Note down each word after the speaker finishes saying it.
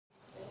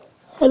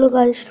Hello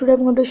guys, today I'm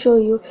going to show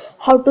you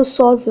how to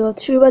solve your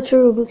 3x3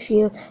 Rubik's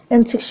Cube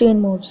in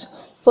 16 moves.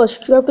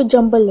 First, you have to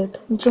jumble it,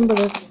 and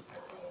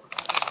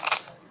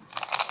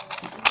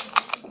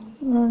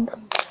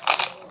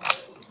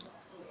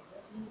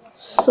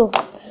so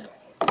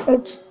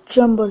it's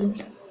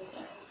jumbled.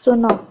 So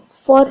now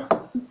for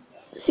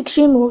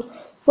 16 moves,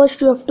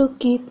 first you have to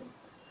keep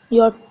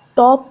your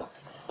top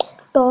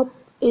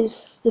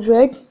is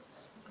red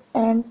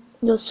and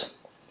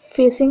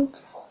facing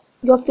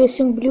you're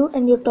facing blue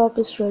and your top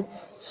is red.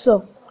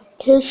 So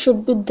here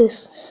should be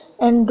this,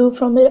 and do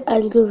from your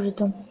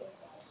algorithm.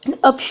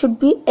 Up should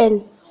be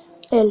L,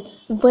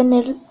 one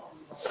L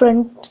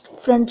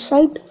front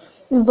side,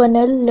 one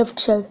L left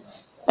side,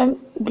 and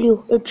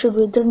blue it should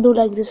be. Then do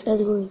like this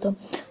algorithm.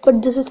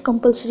 But this is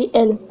compulsory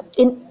L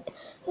in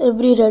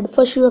every red.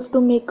 First you have to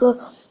make a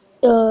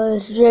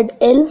red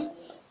L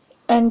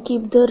and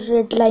keep the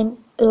red line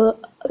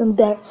on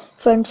the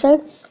front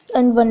side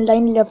and one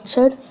line left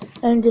side,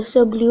 and just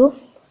a blue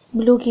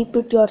keep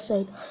it your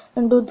side,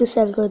 and do this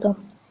algorithm.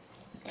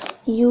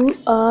 U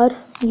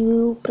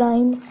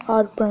prime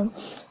R prime.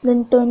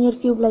 Then turn your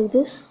cube like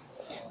this.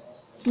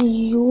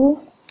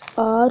 U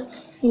R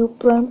U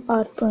prime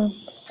R prime.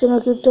 Then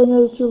again turn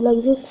your cube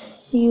like this.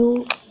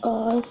 U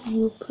R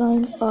U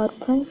prime R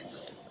prime.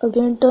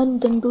 Again turn.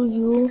 Then do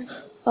U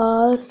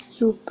R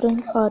U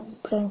prime R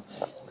prime.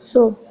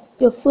 So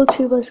your full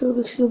 3x3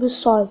 Rubik's cube is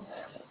solved.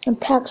 And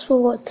thanks for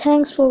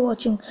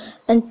watching.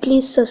 And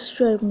please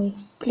subscribe me.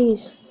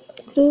 Please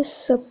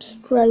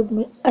subscribe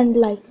me and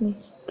like me.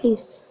 Please.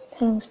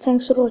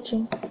 Thanks for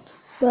watching.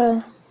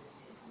 Bye.